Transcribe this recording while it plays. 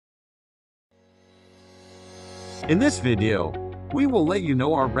In this video, we will let you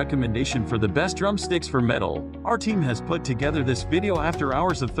know our recommendation for the best drumsticks for metal. Our team has put together this video after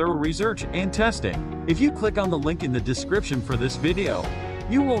hours of thorough research and testing. If you click on the link in the description for this video,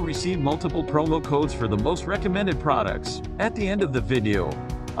 you will receive multiple promo codes for the most recommended products. At the end of the video,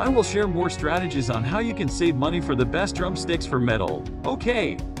 I will share more strategies on how you can save money for the best drumsticks for metal.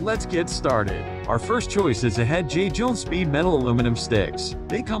 Okay, let's get started. Our first choice is the Head J. Jones Speed Metal Aluminum Sticks.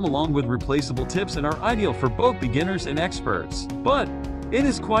 They come along with replaceable tips and are ideal for both beginners and experts, but it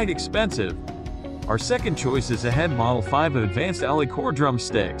is quite expensive. Our second choice is the Head Model 5 Advanced Alley Core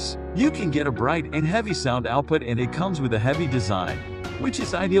Drumsticks. You can get a bright and heavy sound output, and it comes with a heavy design, which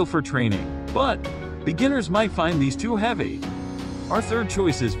is ideal for training, but beginners might find these too heavy. Our third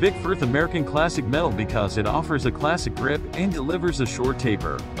choice is Firth American Classic Metal because it offers a classic grip and delivers a short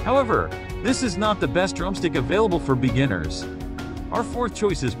taper. However, this is not the best drumstick available for beginners. Our fourth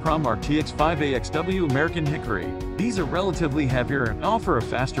choice is Promark TX5AXW American Hickory. These are relatively heavier and offer a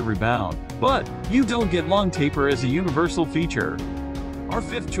faster rebound, but you don't get long taper as a universal feature. Our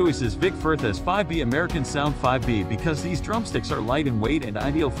fifth choice is Firth S5B American Sound 5B because these drumsticks are light in weight and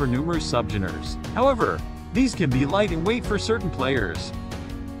ideal for numerous subgenres. However, these can be light in weight for certain players.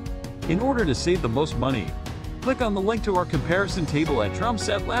 In order to save the most money, click on the link to our comparison table at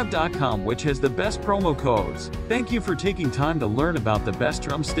drumsetlab.com, which has the best promo codes. Thank you for taking time to learn about the best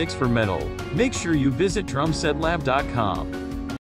drumsticks for metal. Make sure you visit drumsetlab.com.